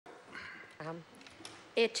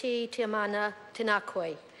Te mana tēnā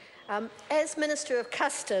koe. As Minister of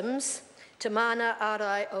Customs, Te mana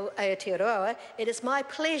arai o Aotearoa, it is my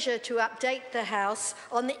pleasure to update the House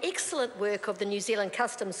on the excellent work of the New Zealand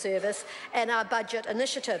Customs Service and our budget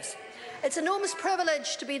initiatives. It's an enormous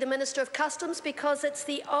privilege to be the Minister of Customs because it's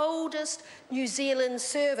the oldest New Zealand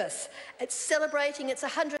service. It's celebrating its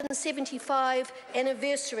 175th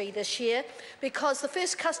anniversary this year because the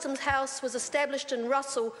first Customs House was established in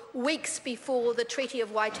Russell weeks before the Treaty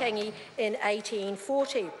of Waitangi in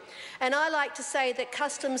 1840. And I like to say that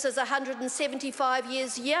Customs is 175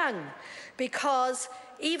 years young because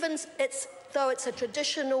though it's a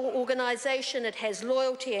traditional organisation, it has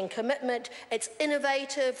loyalty and commitment, it's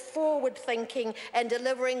innovative, forward-thinking and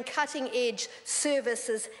delivering cutting-edge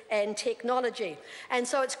services and technology. And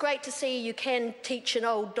so it's great to see you can teach an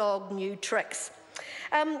old dog new tricks.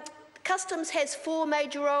 Customs has four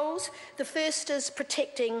major roles. The first is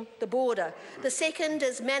protecting the border. The second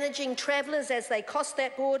is managing travellers as they cross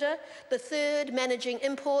that border. The third, managing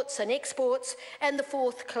imports and exports. And the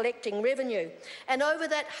fourth, collecting revenue. And over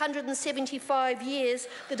that 175 years,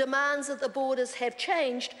 the demands of the borders have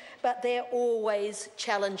changed, but they're always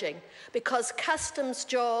challenging because Customs'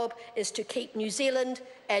 job is to keep New Zealand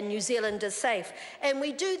and New Zealanders safe. And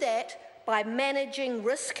we do that by managing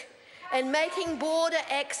risk and making border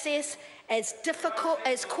access as difficult,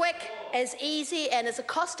 as quick, as easy and as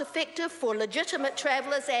cost-effective for legitimate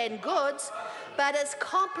travellers and goods, but as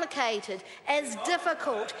complicated, as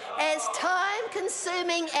difficult, as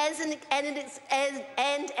time-consuming and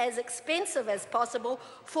as expensive as possible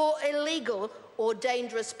for illegal or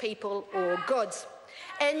dangerous people or goods.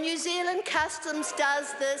 And New Zealand Customs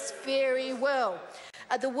does this very well.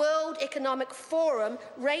 The World Economic Forum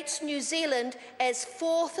rates New Zealand as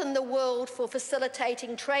 4th in the world for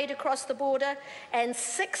facilitating trade across the border and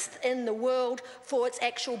 6th in the world for its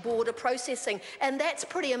actual border processing. And that's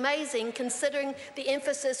pretty amazing considering the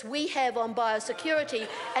emphasis we have on biosecurity,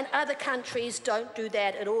 and other countries don't do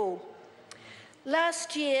that at all.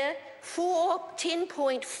 Last year,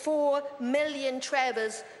 10.4 million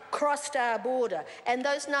travellers crossed our border, and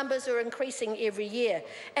those numbers are increasing every year.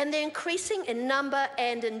 And they're increasing in number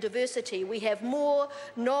and in diversity. We have more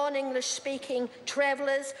non-English speaking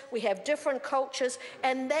travellers, we have different cultures,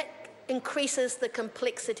 and that increases the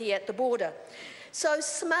complexity at the border. So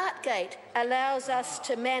SmartGate allows us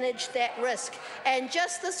to manage that risk. And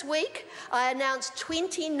just this week, I announced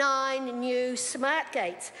 29 new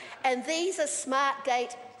SmartGates, and these are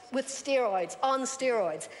SmartGate with steroids, on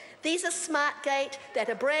steroids. These are SmartGate that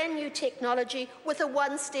are brand new technology with a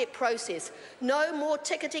one-step process. No more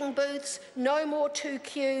ticketing booths, no more 2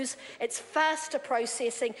 queues. It's faster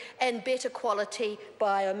processing and better quality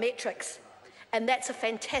biometrics. And that's a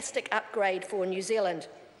fantastic upgrade for New Zealand.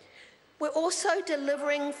 We're also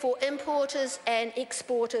delivering for importers and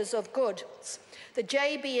exporters of goods. The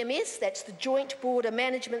JBMS, that's the Joint Border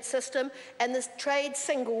Management System, and the Trade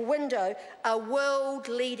Single Window are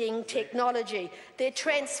world-leading technology. They're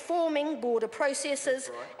transforming border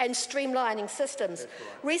processes and streamlining systems.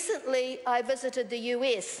 Recently, I visited the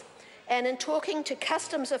US, and in talking to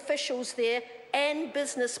customs officials there and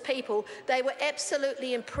business people, they were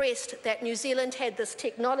absolutely impressed that New Zealand had this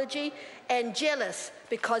technology and jealous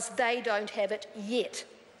because they don't have it yet.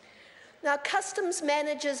 Now, Customs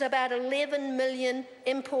manages about 11 million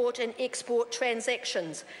import and export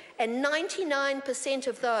transactions, and 99%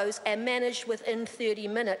 of those are managed within 30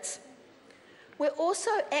 minutes. We're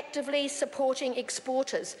also actively supporting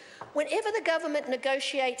exporters. Whenever the government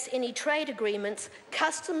negotiates any trade agreements,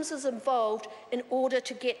 Customs is involved in order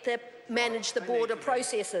to manage the border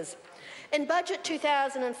processes. In Budget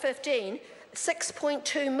 2015,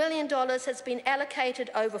 $6.2 million has been allocated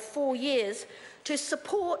over 4 years to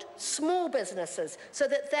support small businesses so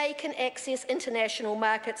that they can access international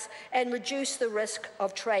markets and reduce the risk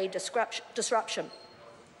of trade disruption.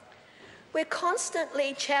 We're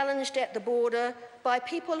constantly challenged at the border by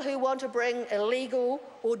people who want to bring illegal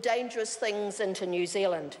or dangerous things into New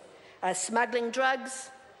Zealand. Smuggling drugs,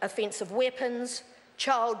 offensive weapons,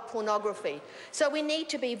 child pornography. So we need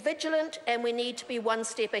to be vigilant and we need to be one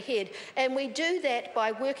step ahead. And we do that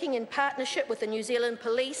by working in partnership with the New Zealand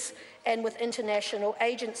Police and with international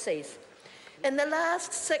agencies. In the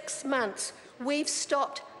last 6 months, we've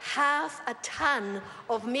stopped 500 tonne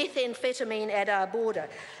of methamphetamine at our border.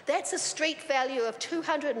 That's a street value of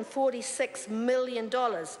 $246 million.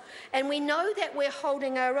 And we know that we're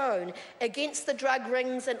holding our own against the drug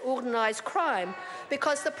rings and organised crime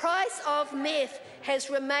because the price of meth has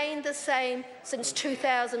remained the same since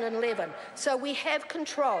 2011. So we have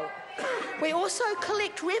control. We also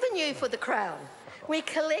collect revenue for the Crown. We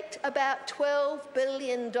collect about $12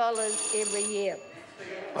 billion every year.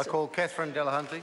 I call Catherine Delahunty.